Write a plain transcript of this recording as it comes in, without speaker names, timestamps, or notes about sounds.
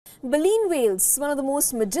Baleen whales, one of the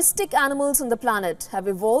most majestic animals on the planet, have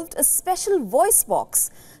evolved a special voice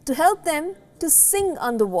box to help them to sing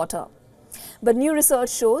underwater. But new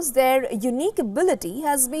research shows their unique ability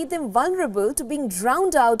has made them vulnerable to being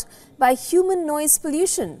drowned out by human noise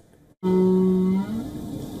pollution.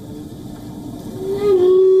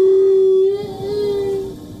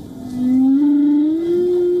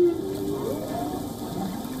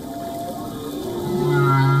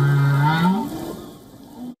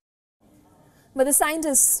 But the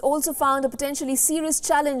scientists also found a potentially serious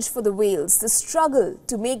challenge for the whales: the struggle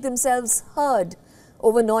to make themselves heard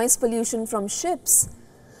over noise pollution from ships.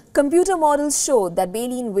 Computer models showed that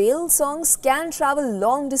baleen whale songs can travel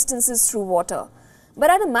long distances through water, but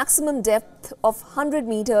at a maximum depth of 100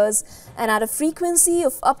 meters and at a frequency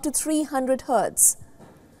of up to 300 Hz.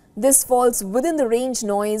 This falls within the range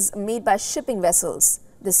noise made by shipping vessels.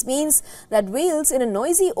 This means that whales in a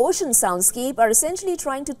noisy ocean soundscape are essentially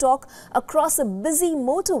trying to talk across a busy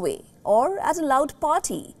motorway or at a loud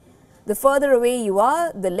party. The further away you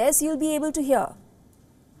are, the less you'll be able to hear.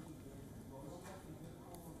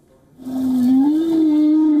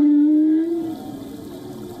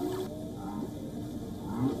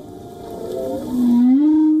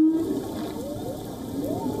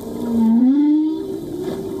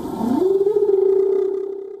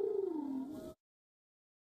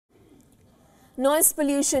 Noise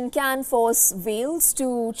pollution can force whales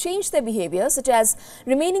to change their behavior, such as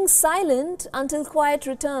remaining silent until quiet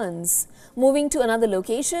returns, moving to another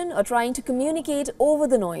location, or trying to communicate over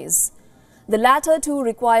the noise. The latter two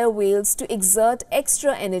require whales to exert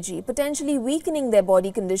extra energy, potentially weakening their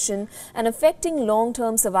body condition and affecting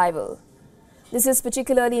long-term survival. This is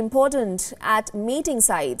particularly important at mating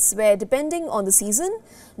sites, where, depending on the season,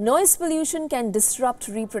 noise pollution can disrupt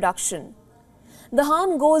reproduction. The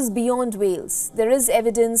harm goes beyond whales. There is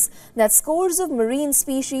evidence that scores of marine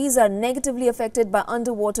species are negatively affected by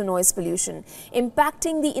underwater noise pollution,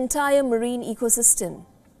 impacting the entire marine ecosystem.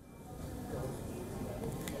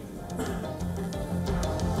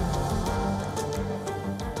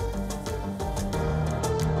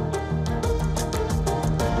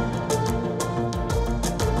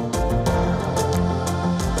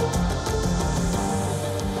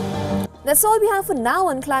 That's all we have for now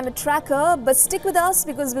on Climate Tracker, but stick with us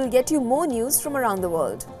because we'll get you more news from around the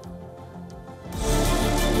world.